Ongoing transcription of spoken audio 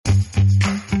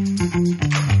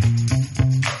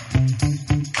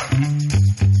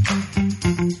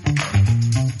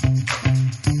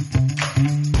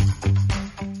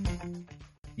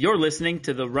listening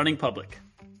to The Running Public.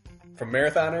 From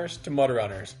marathoners to mud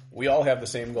runners, we all have the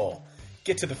same goal.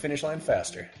 Get to the finish line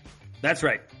faster. That's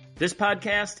right. This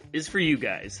podcast is for you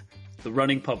guys, The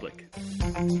Running Public.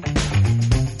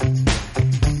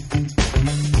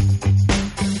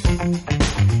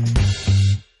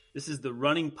 This is The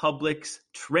Running Public's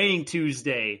Training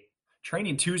Tuesday.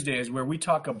 Training Tuesday is where we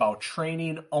talk about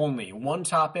training only. One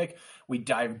topic, we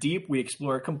dive deep, we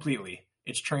explore it completely.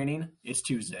 It's training, it's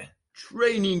Tuesday.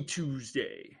 Training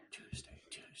Tuesday. Tuesday.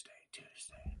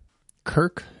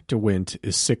 Kirk DeWint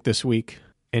is sick this week,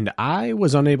 and I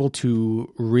was unable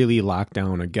to really lock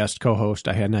down a guest co-host.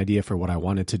 I had an idea for what I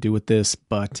wanted to do with this,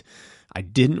 but I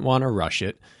didn't want to rush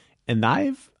it. And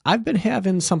I've been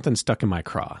having something stuck in my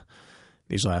craw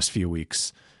these last few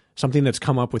weeks. Something that's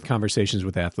come up with conversations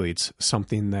with athletes,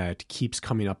 something that keeps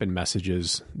coming up in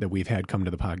messages that we've had come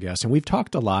to the podcast. And we've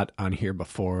talked a lot on here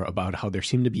before about how there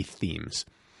seem to be themes.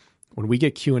 When we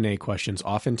get Q&A questions,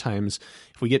 oftentimes,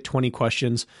 if we get 20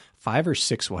 questions, 5 or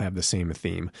 6 will have the same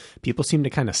theme. People seem to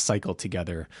kind of cycle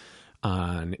together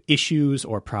on issues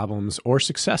or problems or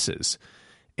successes.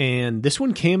 And this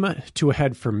one came to a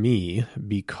head for me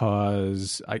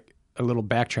because a little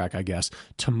backtrack, I guess.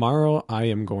 Tomorrow, I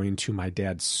am going to my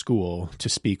dad's school to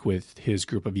speak with his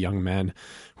group of young men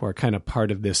who are kind of part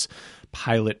of this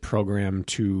pilot program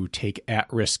to take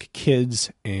at-risk kids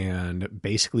and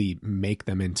basically make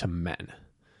them into men,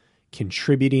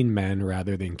 contributing men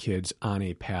rather than kids on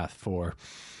a path for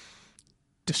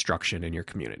destruction in your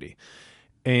community.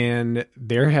 And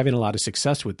they're having a lot of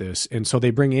success with this. And so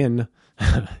they bring in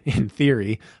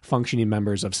theory, functioning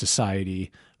members of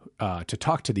society to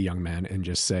talk to the young men and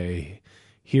just say,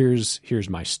 here's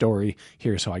my story.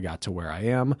 Here's how I got to where I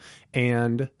am.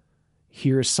 And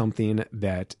here's something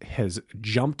that has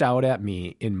jumped out at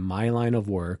me in my line of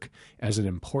work as an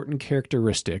important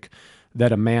characteristic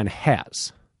that a man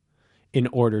has in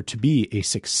order to be a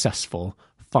successful,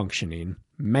 functioning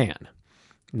man.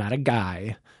 Not a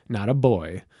guy, not a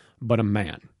boy, but a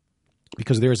man.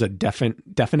 Because there's a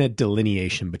definite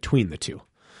delineation between the two.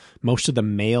 Most of the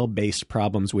male-based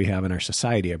problems we have in our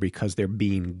society are because they're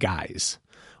being guys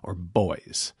or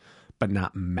boys, but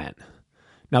not men.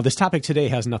 Now, this topic today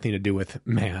has nothing to do with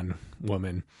man,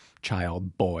 woman,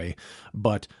 child, boy,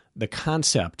 but the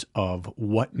concept of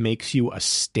what makes you a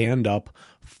stand-up,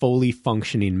 fully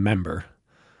functioning member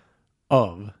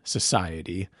of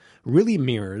society really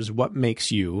mirrors what makes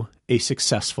you a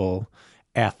successful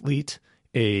athlete,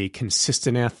 a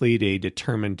consistent athlete, a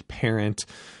determined parent,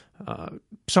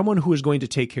 someone who is going to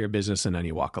take care of business in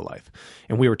any walk of life.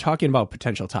 And we were talking about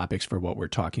potential topics for what we're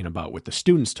talking about with the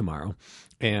students tomorrow.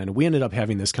 And we ended up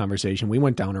having this conversation. We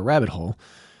went down a rabbit hole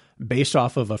based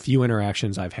off of a few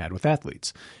interactions I've had with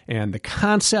athletes. And the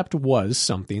concept was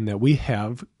something that we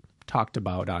have talked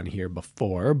about on here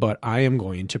before, but I am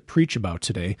going to preach about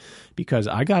today because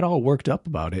I got all worked up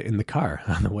about it in the car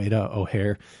on the way to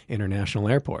O'Hare International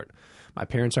Airport. My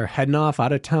parents are heading off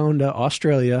out of town to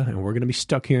Australia, and we're going to be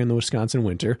stuck here in the Wisconsin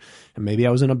winter. And maybe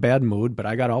I was in a bad mood, but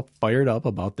I got all fired up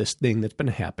about this thing that's been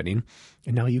happening.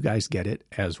 And now you guys get it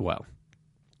as well.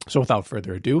 So without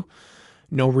further ado,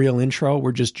 no real intro.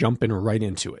 We're just jumping right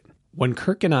into it. When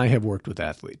Kirk and I have worked with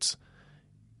athletes,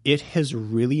 it has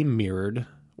really mirrored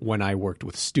when I worked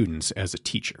with students as a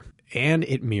teacher. And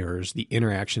it mirrors the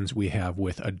interactions we have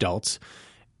with adults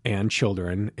and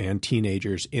children and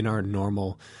teenagers in our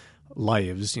normal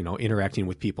lives, interacting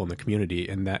with people in the community,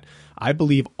 and that I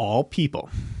believe all people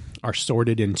are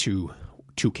sorted into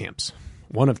two camps,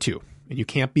 one of two, and you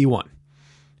can't be one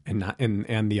and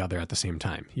the other at the same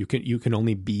time. You can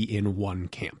only be in one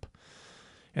camp.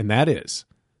 And that is,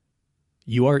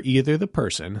 you are either the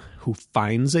person who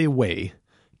finds a way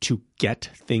to get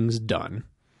things done,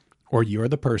 or you're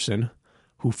the person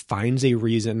who finds a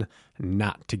reason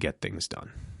not to get things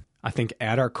done. I think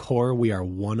at our core, we are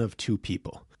one of two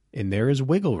people. And there is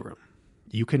wiggle room.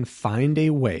 You can find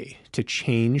a way to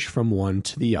change from one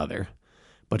to the other,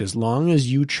 but as long as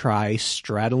you try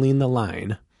straddling the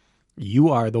line, you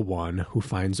are the one who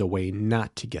finds a way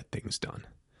not to get things done.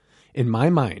 In my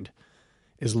mind,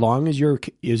 as long as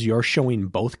you're showing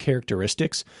both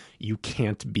characteristics, you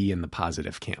can't be in the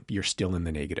positive camp. You're still in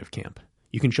the negative camp.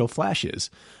 You can show flashes,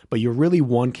 but you're really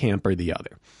one camp or the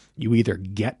other. You either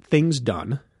get things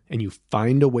done and you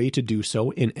find a way to do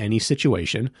so in any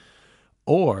situation,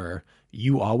 or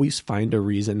you always find a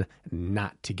reason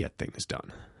not to get things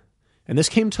done. And this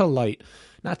came to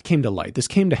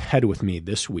head with me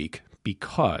this week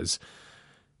because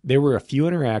there were a few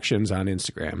interactions on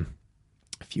Instagram,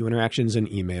 a few interactions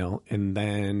in email, and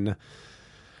then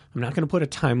I'm not going to put a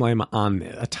timeline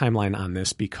on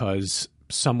this because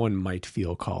someone might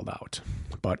feel called out.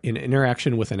 But in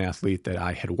interaction with an athlete that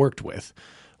I had worked with,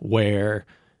 where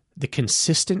the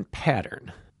consistent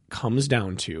pattern comes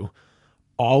down to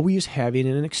always having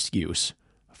an excuse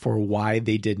for why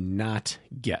they did not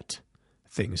get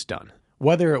things done.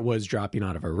 Whether it was dropping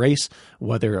out of a race,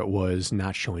 whether it was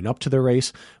not showing up to the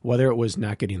race, whether it was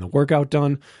not getting the workout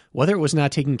done, whether it was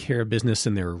not taking care of business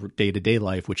in their day-to-day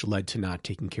life, which led to not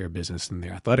taking care of business in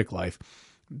their athletic life,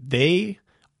 they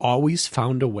always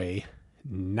found a way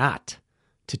not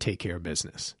to take care of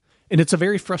business. And it's a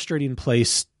very frustrating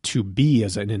place to be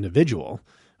as an individual,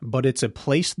 but it's a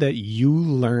place that you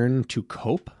learn to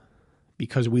cope,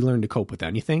 because we learn to cope with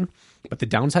anything. But the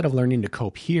downside of learning to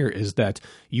cope here is that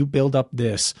you build up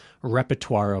this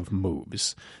repertoire of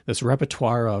moves, this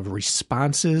repertoire of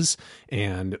responses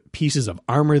and pieces of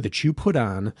armor that you put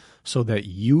on so that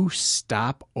you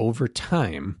stop over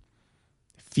time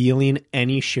feeling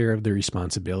any share of the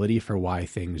responsibility for why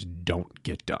things don't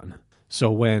get done. So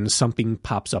when something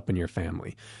pops up in your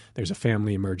family, there's a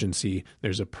family emergency,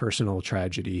 there's a personal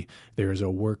tragedy, there's a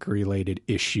work-related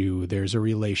issue, there's a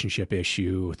relationship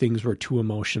issue, things were too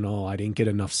emotional, I didn't get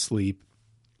enough sleep,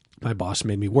 my boss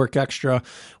made me work extra,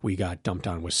 we got dumped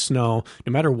on with snow.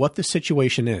 No matter what the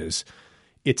situation is,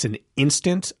 it's an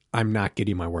instant, I'm not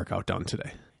getting my workout done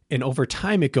today. And over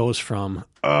time it goes from,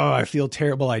 oh, I feel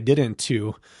terrible I didn't,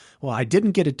 to, well, I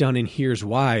didn't get it done and here's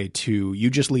why, to you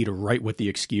just lead right with the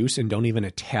excuse and don't even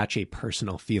attach a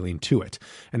personal feeling to it.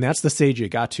 And that's the stage it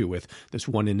got to with this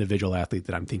one individual athlete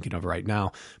that I'm thinking of right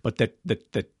now. But that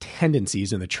the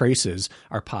tendencies and the traces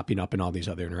are popping up in all these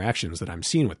other interactions that I'm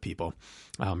seeing with people,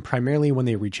 primarily when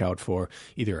they reach out for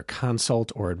either a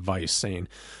consult or advice saying,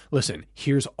 listen,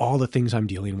 here's all the things I'm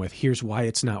dealing with. Here's why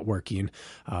it's not working.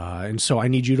 And so I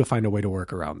need you to find a way to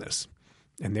work around this.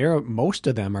 And most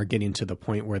of them are getting to the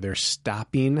point where they're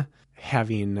stopping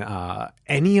having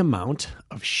any amount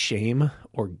of shame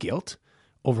or guilt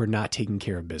over not taking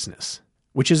care of business,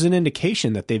 which is an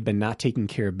indication that they've been not taking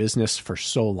care of business for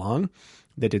so long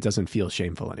that it doesn't feel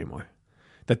shameful anymore,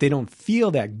 that they don't feel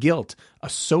that guilt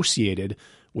associated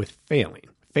with failing.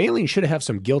 Failing should have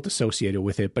some guilt associated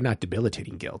with it, but not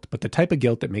debilitating guilt, but the type of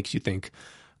guilt that makes you think,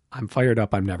 I'm fired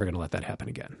up, I'm never going to let that happen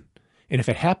again. And if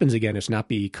it happens again, it's not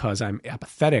because I'm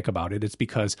apathetic about it. It's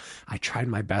because I tried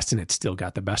my best and it still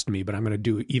got the best of me, but I'm going to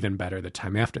do even better the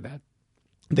time after that.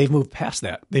 They've moved past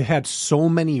that. They've had so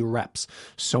many reps,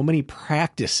 so many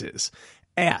practices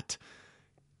at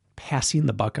passing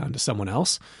the buck on to someone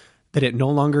else that it no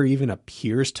longer even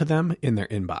appears to them in their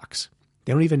inbox.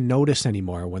 They don't even notice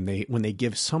anymore when they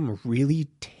give some really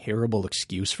terrible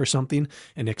excuse for something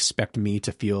and expect me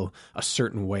to feel a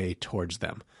certain way towards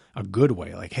them. A good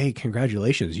way, like, hey,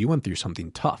 congratulations, you went through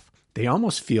something tough. They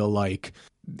almost feel like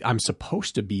I'm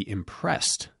supposed to be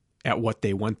impressed at what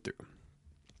they went through.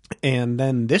 And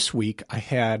then this week, I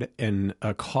had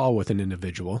a call with an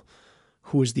individual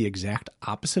who was the exact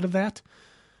opposite of that,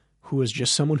 who is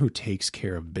just someone who takes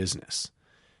care of business.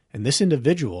 And this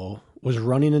individual was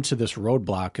running into this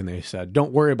roadblock and they said,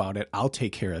 don't worry about it, I'll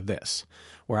take care of this.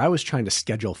 Where I was trying to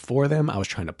schedule for them, I was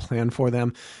trying to plan for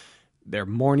them. Their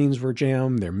mornings were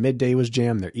jammed, their midday was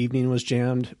jammed, their evening was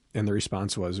jammed. And the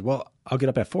response was, well, I'll get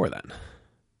up at 4 then.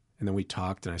 And then we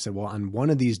talked and I said, well, on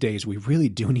one of these days, we really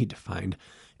do need to find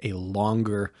a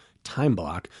longer time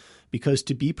block, because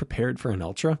to be prepared for an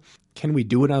ultra, can we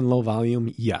do it on low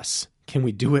volume? Yes. Can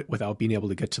we do it without being able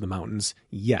to get to the mountains?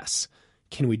 Yes.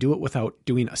 Can we do it without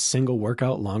doing a single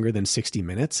workout longer than 60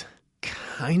 minutes?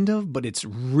 Kind of, but it's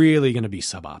really going to be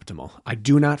suboptimal. I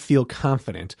do not feel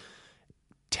confident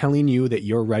telling you that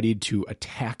you're ready to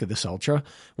attack this ultra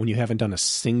when you haven't done a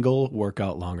single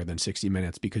workout longer than 60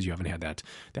 minutes because you haven't had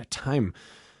that time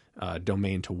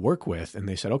domain to work with. And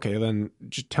they said, okay, then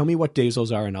just tell me what days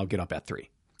those are and I'll get up at 3.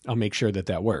 I'll make sure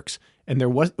that works. And it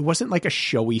wasn't like a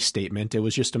showy statement. It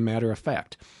was just a matter of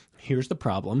fact. Here's the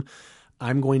problem.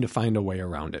 I'm going to find a way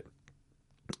around it.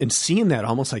 And seeing that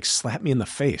almost like slapped me in the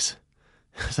face.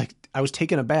 It's like I was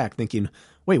taken aback thinking,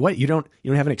 wait, what? You don't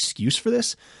have an excuse for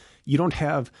this? You don't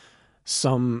have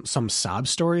some sob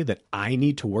story that I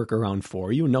need to work around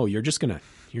for you? No, you're gonna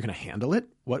handle it?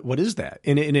 What is that?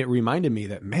 And it reminded me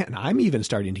that, man, I'm even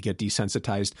starting to get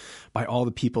desensitized by all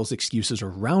the people's excuses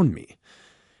around me.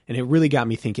 And it really got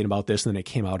me thinking about this. And then it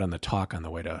came out on the talk on the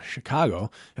way to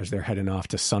Chicago as they're heading off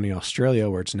to sunny Australia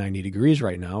where it's 90 degrees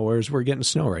right now, whereas we're getting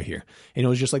snow right here. And it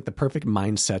was just like the perfect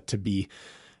mindset to be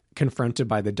confronted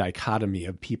by the dichotomy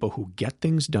of people who get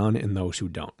things done and those who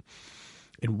don't.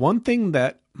 And one thing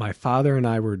that my father and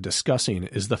I were discussing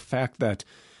is the fact that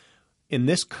in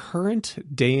this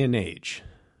current day and age,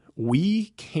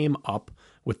 we came up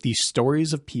with these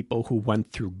stories of people who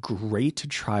went through great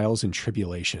trials and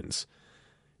tribulations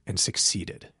and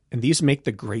succeeded. And these make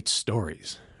the great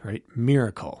stories, right?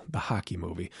 Miracle, the hockey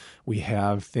movie. We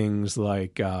have things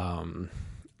like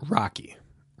Rocky.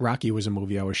 Rocky was a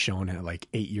movie I was shown at like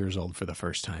 8 years old for the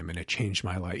first time, and it changed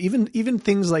my life. Even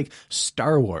things like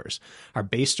Star Wars are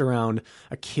based around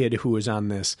a kid who is on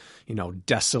this,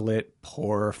 desolate,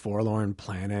 poor, forlorn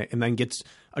planet, and then gets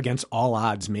against all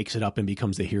odds, makes it up and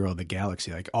becomes the hero of the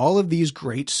galaxy. Like, all of these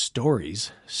great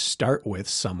stories start with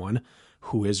someone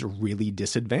who is really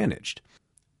disadvantaged.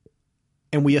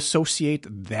 And we associate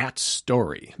that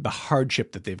story, the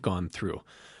hardship that they've gone through,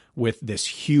 with this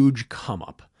huge come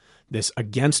up. This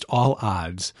against all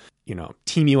odds,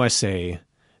 Team USA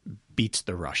beats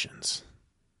the Russians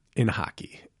in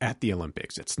hockey at the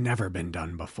Olympics. It's never been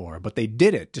done before, but they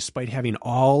did it despite having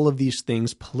all of these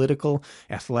things, political,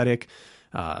 athletic,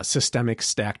 systemic,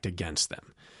 stacked against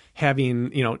them.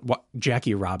 Having,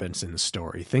 Jackie Robinson's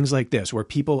story, things like this, where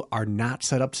people are not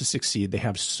set up to succeed. They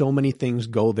have so many things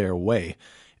go their way,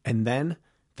 and then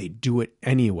they do it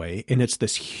anyway, and it's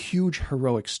this huge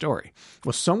heroic story.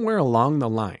 Well, somewhere along the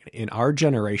line in our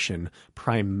generation,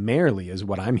 primarily is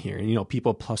what I'm hearing,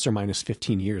 people plus or minus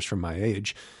 15 years from my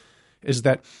age, is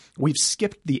that we've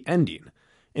skipped the ending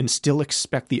and still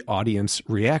expect the audience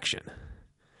reaction.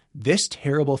 This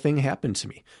terrible thing happened to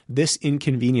me. This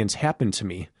inconvenience happened to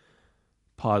me.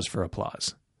 Pause for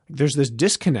applause. There's this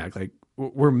disconnect. Like,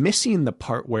 we're missing the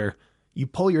part where you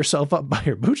pull yourself up by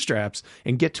your bootstraps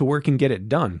and get to work and get it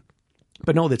done.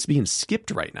 But no, that's being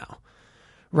skipped right now.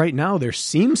 Right now, there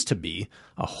seems to be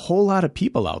a whole lot of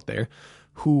people out there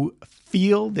who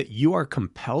feel that you are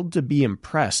compelled to be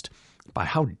impressed by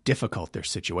how difficult their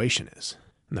situation is.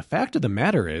 And the fact of the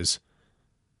matter is,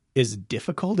 as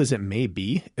difficult as it may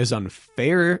be, as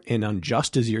unfair and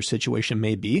unjust as your situation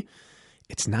may be,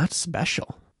 it's not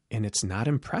special and it's not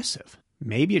impressive.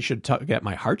 Maybe it should tug at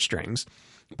my heartstrings,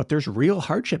 but there's real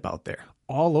hardship out there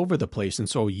all over the place. And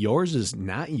so yours is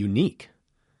not unique.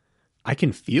 I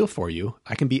can feel for you.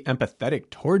 I can be empathetic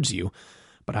towards you,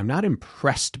 but I'm not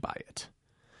impressed by it.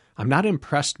 I'm not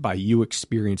impressed by you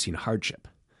experiencing hardship.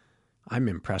 I'm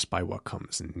impressed by what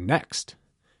comes next,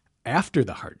 after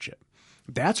the hardship.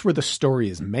 That's where the story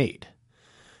is made.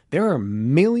 There are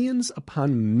millions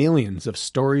upon millions of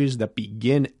stories that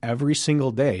begin every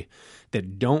single day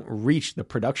that don't reach the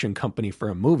production company for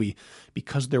a movie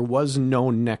because there was no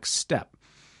next step.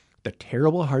 The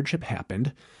terrible hardship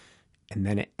happened, and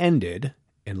then it ended,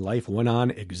 and life went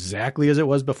on exactly as it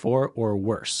was before or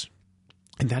worse.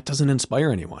 And that doesn't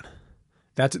inspire anyone.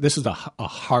 This is a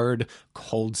hard,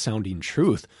 cold-sounding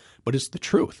truth, but it's the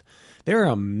truth. There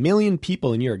are a million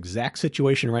people in your exact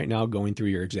situation right now going through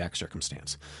your exact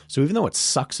circumstance. So even though it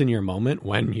sucks in your moment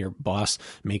when your boss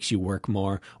makes you work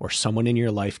more, or someone in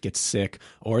your life gets sick,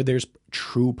 or there's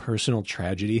true personal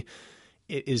tragedy,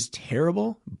 it is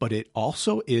terrible, but it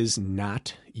also is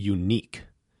not unique.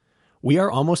 We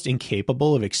are almost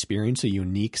incapable of experiencing a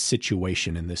unique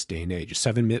situation in this day and age.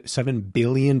 7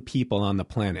 billion people on the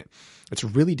planet. It's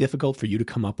really difficult for you to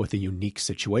come up with a unique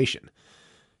situation.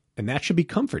 And that should be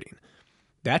comforting.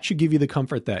 That should give you the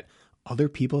comfort that other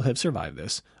people have survived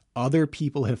this. Other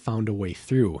people have found a way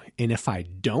through. And if I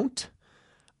don't,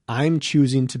 I'm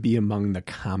choosing to be among the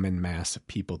common mass of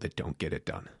people that don't get it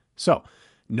done. So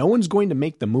no one's going to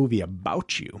make the movie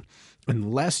about you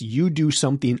unless you do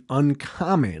something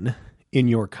uncommon in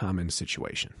your common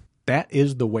situation. That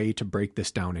is the way to break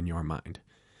this down in your mind.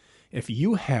 If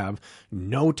you have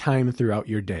no time throughout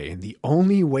your day and the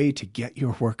only way to get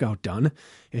your workout done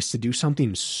is to do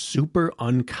something super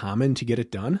uncommon to get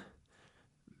it done,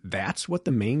 that's what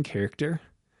the main character,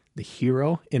 the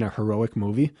hero in a heroic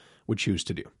movie, would choose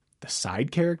to do. The side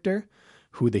character,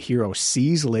 who the hero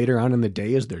sees later on in the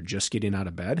day as they're just getting out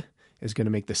of bed, is going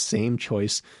to make the same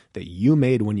choice that you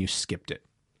made when you skipped it.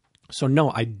 So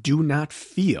no, I do not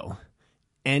feel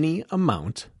any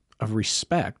amount of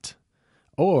respect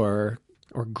or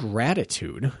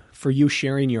gratitude for you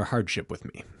sharing your hardship with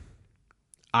me.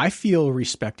 I feel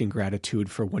respect and gratitude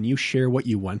for when you share what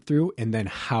you went through and then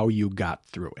how you got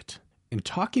through it. And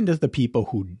talking to the people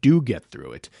who do get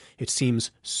through it, it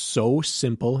seems so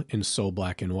simple and so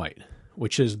black and white,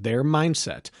 which is their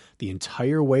mindset. The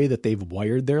entire way that they've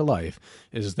wired their life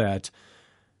is that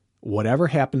whatever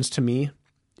happens to me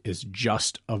is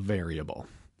just a variable.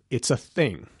 It's a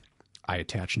thing. I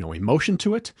attach no emotion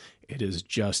to it. It is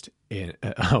just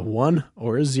a 1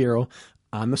 or a 0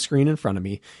 on the screen in front of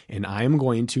me, and I am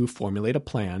going to formulate a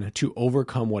plan to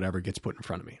overcome whatever gets put in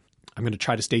front of me. I'm going to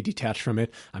try to stay detached from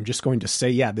it. I'm just going to say,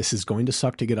 yeah, this is going to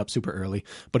suck to get up super early,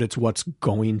 but it's what's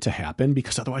going to happen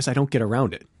because otherwise I don't get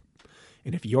around it.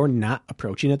 And if you're not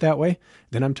approaching it that way,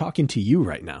 then I'm talking to you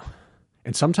right now.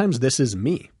 And sometimes this is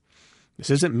me. This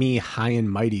isn't me high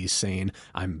and mighty saying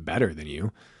I'm better than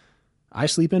you. I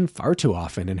sleep in far too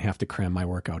often and have to cram my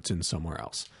workouts in somewhere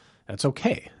else. That's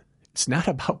okay. It's not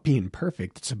about being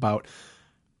perfect. It's about,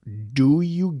 do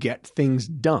you get things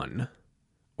done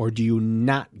or do you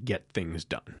not get things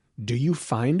done? Do you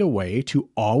find a way to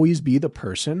always be the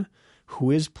person who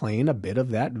is playing a bit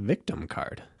of that victim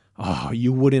card? Oh,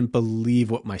 you wouldn't believe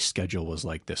what my schedule was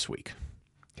like this week.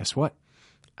 Guess what?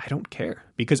 I don't care,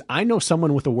 because I know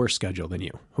someone with a worse schedule than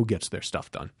you who gets their stuff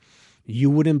done.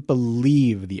 You wouldn't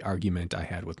believe the argument I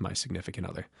had with my significant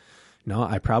other. No,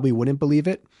 I probably wouldn't believe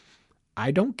it.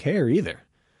 I don't care either.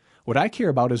 What I care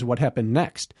about is what happened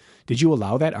next. Did you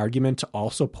allow that argument to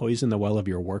also poison the well of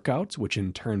your workouts, which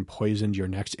in turn poisoned your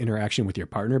next interaction with your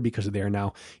partner because they are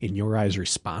now, in your eyes,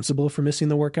 responsible for missing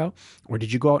the workout? Or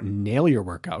did you go out and nail your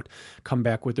workout, come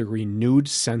back with a renewed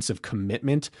sense of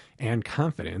commitment and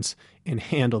confidence, and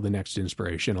handle the next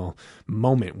inspirational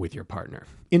moment with your partner?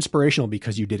 Inspirational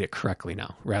because you did it correctly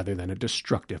now, rather than a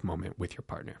destructive moment with your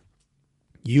partner.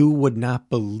 You would not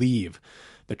believe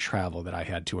the travel that I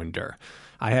had to endure.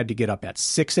 I had to get up at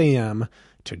 6 a.m.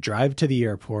 to drive to the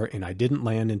airport, and I didn't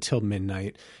land until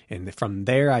midnight. And from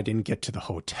there, I didn't get to the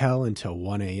hotel until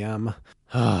 1 a.m.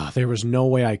 There was no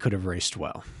way I could have raced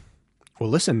well. Well,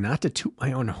 listen, not to toot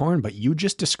my own horn, but you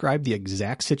just described the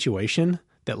exact situation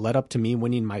that led up to me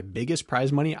winning my biggest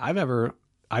prize money I've ever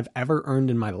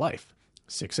earned in my life.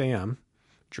 6 a.m.,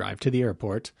 drive to the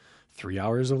airport, 3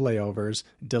 hours of layovers,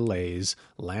 delays,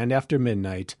 land after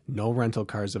midnight, no rental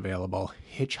cars available,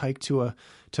 hitchhike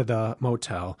to the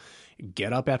motel,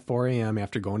 get up at 4 a.m.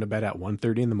 after going to bed at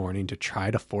 1:30 in the morning to try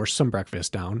to force some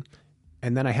breakfast down.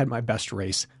 And then I had my best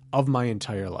race of my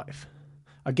entire life.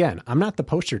 Again, I'm not the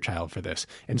poster child for this.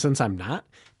 And since I'm not,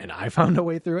 and I found a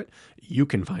way through it, you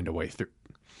can find a way through.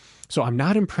 So I'm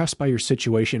not impressed by your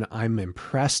situation. I'm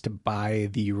impressed by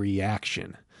the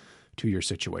reaction to your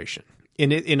situation.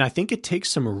 And I think it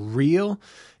takes some real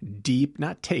deep,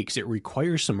 it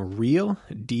requires some real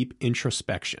deep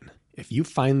introspection. If you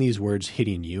find these words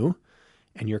hitting you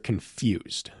and you're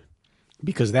confused,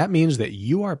 because that means that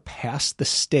you are past the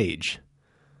stage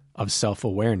of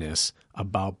self-awareness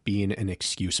about being an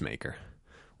excuse maker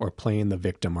or playing the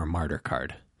victim or martyr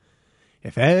card.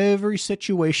 If every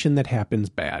situation that happens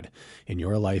bad in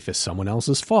your life is someone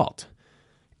else's fault,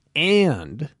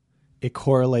 and it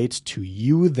correlates to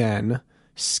you then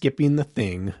skipping the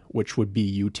thing, which would be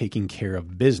you taking care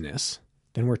of business,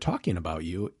 then we're talking about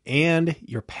you, and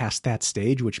you're past that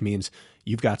stage, which means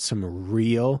you've got some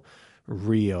real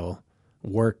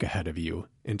work ahead of you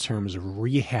in terms of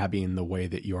rehabbing the way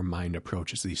that your mind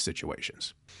approaches these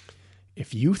situations.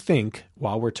 If you think,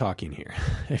 while we're talking here,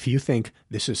 if you think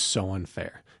this is so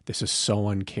unfair, this is so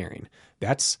uncaring,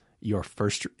 that's your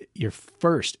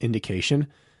first indication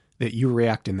that you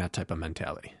react in that type of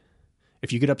mentality.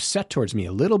 If you get upset towards me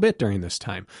a little bit during this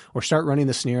time or start running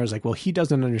the scenarios like, well, he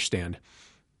doesn't understand,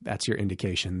 that's your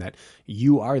indication that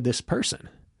you are this person.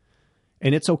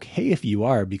 And it's okay if you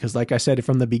are, because like I said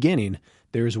from the beginning,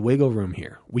 there's wiggle room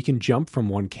here. We can jump from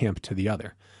one camp to the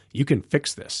other. You can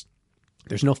fix this.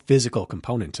 There's no physical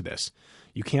component to this.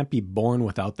 You can't be born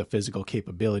without the physical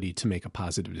capability to make a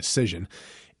positive decision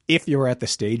if you're at the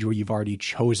stage where you've already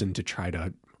chosen to try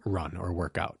to run or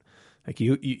work out. Like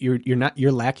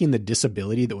you're lacking the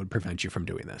disability that would prevent you from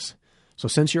doing this. So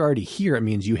since you're already here, it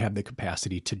means you have the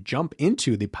capacity to jump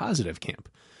into the positive camp,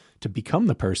 to become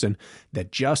the person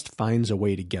that just finds a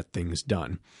way to get things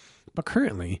done. But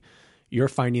currently, you're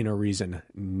finding a reason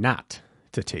not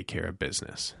to take care of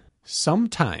business.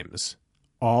 Sometimes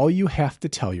all you have to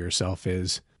tell yourself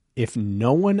is, if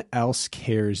no one else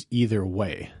cares either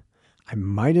way, I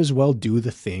might as well do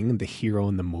the thing the hero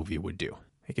in the movie would do.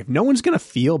 Like, if no one's going to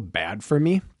feel bad for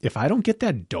me, if I don't get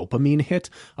that dopamine hit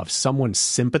of someone's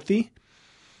sympathy,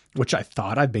 which I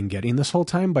thought I've been getting this whole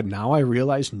time, but now I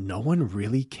realize no one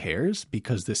really cares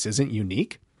because this isn't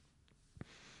unique,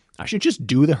 I should just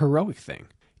do the heroic thing.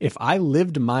 If I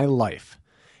lived my life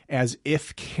as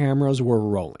if cameras were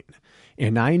rolling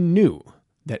and I knew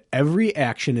that every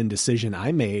action and decision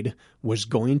I made was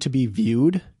going to be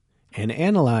viewed and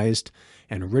analyzed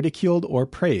and ridiculed or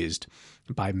praised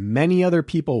by many other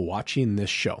people watching this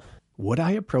show, would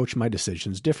I approach my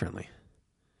decisions differently?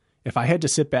 If I had to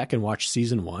sit back and watch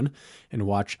season 1 and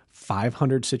watch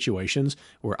 500 situations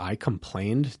where I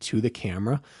complained to the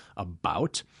camera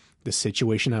about the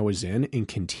situation I was in and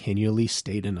continually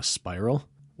stayed in a spiral,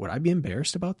 would I be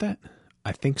embarrassed about that?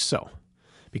 I think so.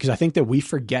 Because I think that we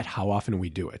forget how often we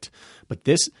do it. But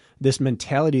this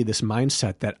mentality, this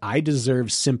mindset that I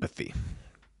deserve sympathy,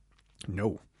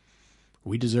 No,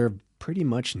 we deserve pretty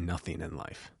much nothing in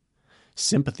life.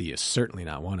 Sympathy is certainly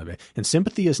not one of it. And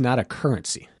sympathy is not a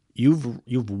currency.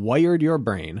 You've wired your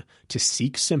brain to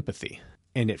seek sympathy,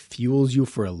 and it fuels you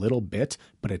for a little bit,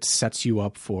 but it sets you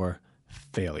up for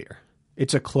failure.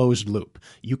 It's a closed loop.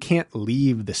 You can't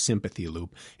leave the sympathy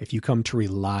loop if you come to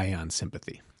rely on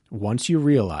sympathy. Once you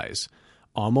realize,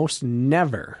 almost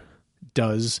never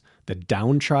does the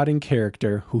downtrodden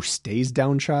character who stays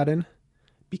downtrodden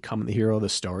become the hero of the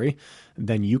story,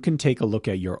 then you can take a look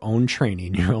at your own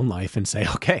training, your own life, and say,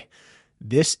 okay,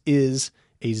 this is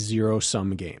a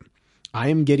zero-sum game. I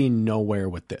am getting nowhere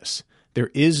with this.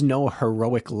 There is no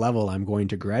heroic level I'm going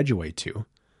to graduate to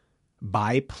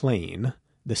by playing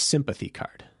the sympathy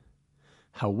card.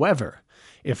 However,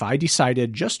 if I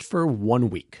decided just for 1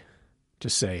 week to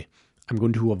say, I'm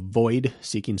going to avoid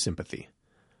seeking sympathy,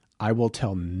 I will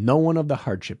tell no one of the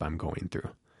hardship I'm going through.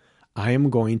 I am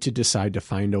going to decide to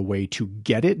find a way to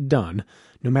get it done,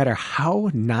 no matter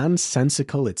how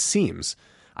nonsensical it seems.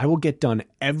 I will get done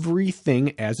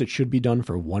everything as it should be done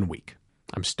for 1 week.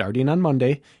 I'm starting on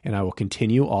Monday, and I will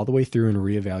continue all the way through and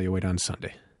reevaluate on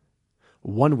Sunday.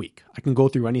 1 week. I can go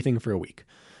through anything for a week.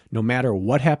 No matter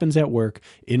what happens at work,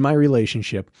 in my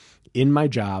relationship, in my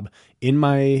job, in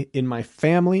my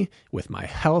family, with my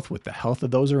health, with the health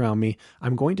of those around me,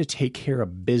 I'm going to take care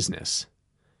of business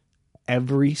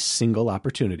every single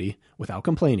opportunity without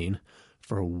complaining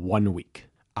for 1 week.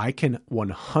 I can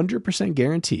 100%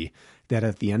 guarantee that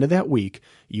at the end of that week,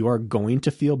 you are going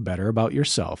to feel better about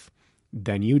yourself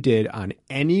than you did on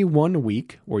any 1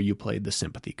 week where you played the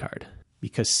sympathy card.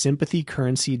 Because sympathy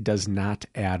currency does not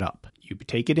add up. You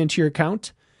take it into your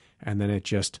account, and then it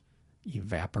just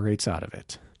evaporates out of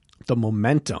it. The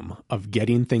momentum of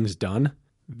getting things done,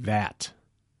 that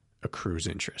accrues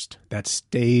interest. That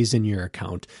stays in your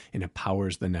account and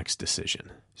empowers the next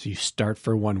decision. So you start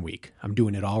for 1 week. I'm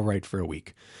doing it all right for a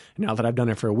week. Now that I've done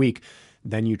it for a week,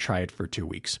 then you try it for 2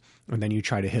 weeks, and then you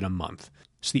try to hit a month.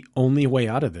 It's the only way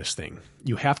out of this thing.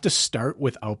 You have to start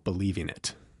without believing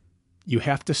it. You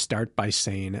have to start by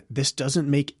saying, this doesn't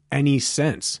make any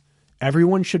sense.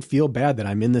 Everyone should feel bad that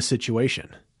I'm in this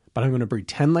situation, but I'm going to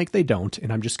pretend like they don't,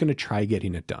 and I'm just going to try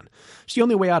getting it done. It's the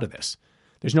only way out of this.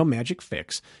 There's no magic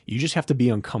fix. You just have to be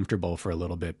uncomfortable for a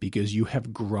little bit because you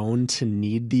have grown to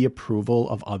need the approval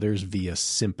of others via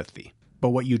sympathy. But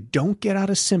what you don't get out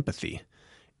of sympathy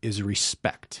is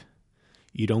respect.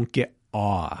 You don't get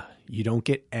awe. You don't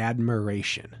get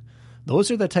admiration.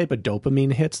 Those are the type of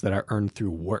dopamine hits that are earned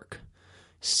through work.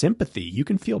 Sympathy, you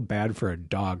can feel bad for a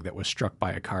dog that was struck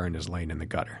by a car and is laying in the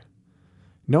gutter.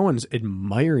 No one's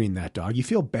admiring that dog. You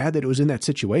feel bad that it was in that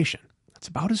situation. That's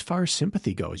about as far as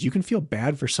sympathy goes. You can feel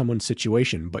bad for someone's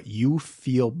situation, but you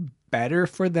feel better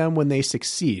for them when they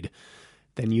succeed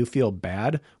than you feel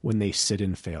bad when they sit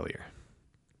in failure.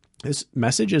 This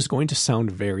message is going to sound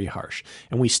very harsh,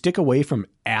 and we stick away from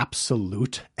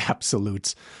absolutes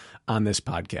on this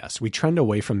podcast. We trend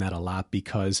away from that a lot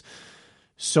because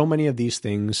so many of these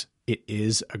things,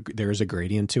 there is a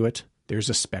gradient to it. There's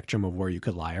a spectrum of where you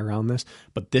could lie around this,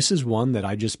 but this is one that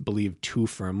I just believe too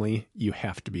firmly you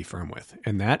have to be firm with.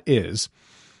 And that is,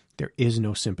 there is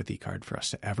no sympathy card for us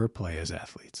to ever play as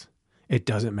athletes. It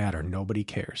doesn't matter. Nobody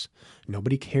cares.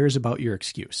 Nobody cares about your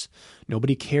excuse.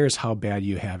 Nobody cares how bad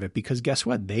you have it because guess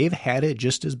what? They've had it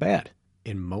just as bad.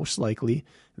 And most likely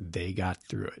they got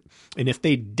through it. And if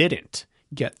they didn't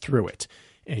get through it,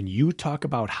 and you talk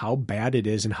about how bad it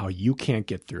is and how you can't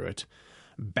get through it,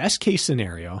 best case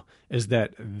scenario is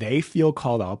that they feel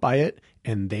called out by it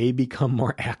and they become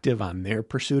more active on their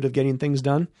pursuit of getting things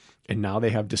done, and now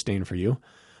they have disdain for you.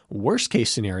 Worst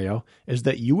case scenario is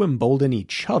that you embolden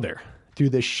each other through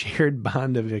the shared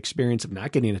bond of experience of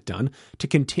not getting it done to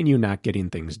continue not getting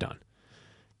things done.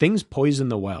 Things poison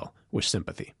the well with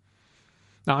sympathy.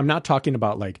 Now, I'm not talking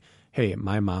about like, hey,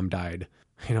 my mom died.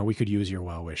 We could use your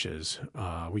well wishes.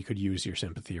 We could use your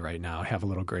sympathy right now. Have a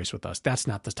little grace with us. That's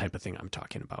not the type of thing I'm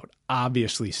talking about.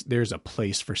 Obviously, there's a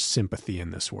place for sympathy in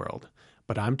this world,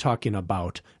 but I'm talking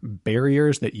about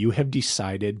barriers that you have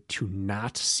decided to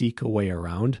not seek a way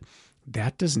around.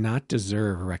 That does not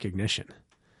deserve recognition.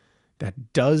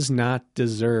 That does not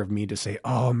deserve me to say,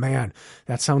 oh man,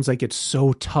 that sounds like it's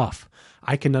so tough.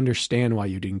 I can understand why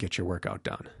you didn't get your workout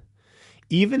done.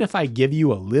 Even if I give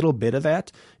you a little bit of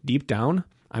that, deep down,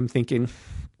 I'm thinking,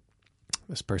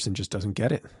 this person just doesn't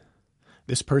get it.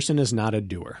 This person is not a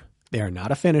doer. They are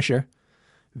not a finisher.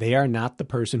 They are not the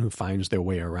person who finds their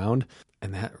way around.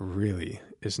 And that really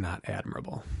is not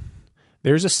admirable.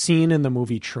 There's a scene in the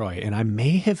movie Troy, and I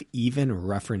may have even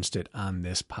referenced it on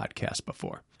this podcast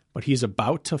before. but he's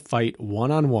about to fight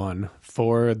one-on-one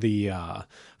for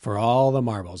all the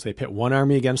marbles. They pit one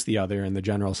army against the other, and the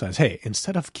general says, hey,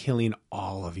 instead of killing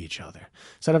all of each other,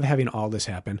 instead of having all this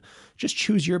happen, just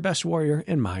choose your best warrior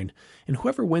and mine, and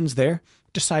whoever wins there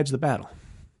decides the battle.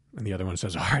 And the other one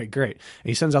says, all right, great. And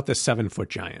he sends out this 7-foot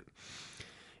giant.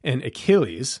 And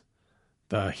Achilles,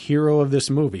 the hero of this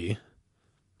movie,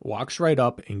 walks right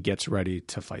up and gets ready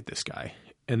to fight this guy.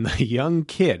 And the young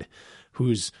kid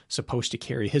who's supposed to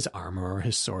carry his armor or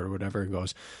his sword or whatever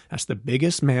goes, that's the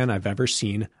biggest man I've ever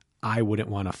seen. I wouldn't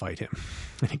want to fight him.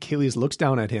 And Achilles looks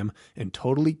down at him and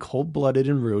totally cold-blooded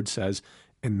and rude says,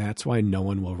 and that's why no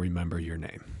one will remember your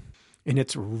name. And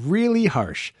it's really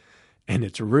harsh, and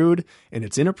it's rude, and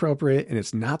it's inappropriate, and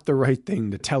it's not the right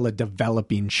thing to tell a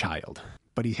developing child.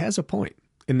 But he has a point.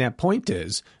 And that point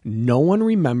is, no one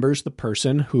remembers the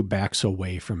person who backs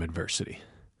away from adversity.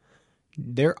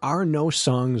 There are no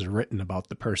songs written about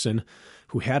the person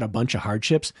who had a bunch of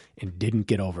hardships and didn't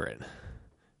get over it.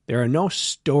 There are no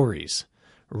stories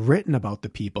written about the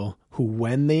people who,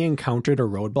 when they encountered a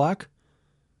roadblock,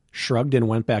 shrugged and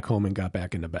went back home and got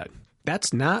back into bed.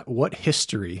 That's not what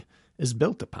history is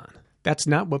built upon. That's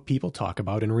not what people talk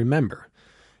about and remember.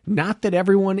 Not that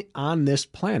everyone on this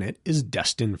planet is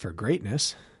destined for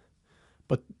greatness,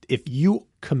 but if you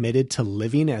committed to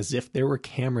living as if there were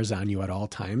cameras on you at all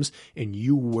times and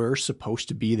you were supposed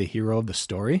to be the hero of the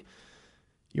story,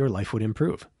 your life would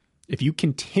improve. If you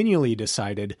continually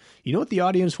decided, you know what the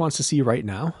audience wants to see right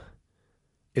now?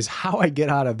 Is how I get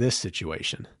out of this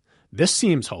situation. This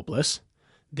seems hopeless.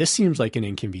 This seems like an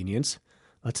inconvenience.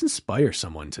 Let's inspire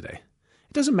someone today.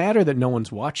 It doesn't matter that no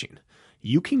one's watching.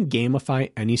 You can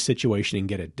gamify any situation and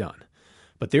get it done.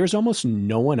 But there's almost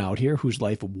no one out here whose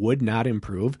life would not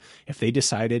improve if they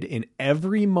decided in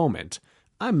every moment,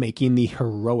 I'm making the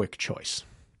heroic choice.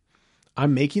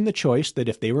 I'm making the choice that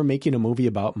if they were making a movie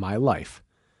about my life,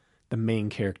 the main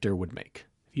character would make.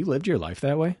 If you lived your life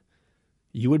that way,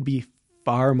 you would be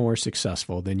far more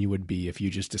successful than you would be if you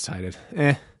just decided,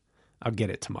 I'll get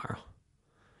it tomorrow.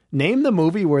 Name the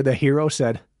movie where the hero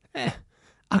said,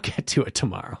 I'll get to it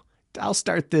tomorrow. I'll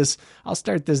start this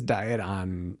diet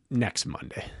on next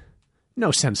Monday.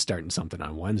 No sense starting something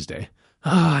on Wednesday.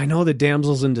 I know the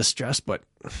damsel's in distress, but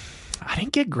I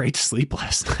didn't get great sleep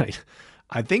last night.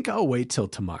 I think I'll wait till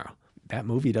tomorrow. That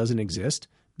movie doesn't exist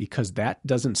because that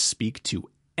doesn't speak to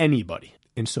anybody.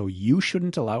 And so you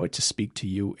shouldn't allow it to speak to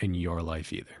you in your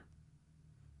life either.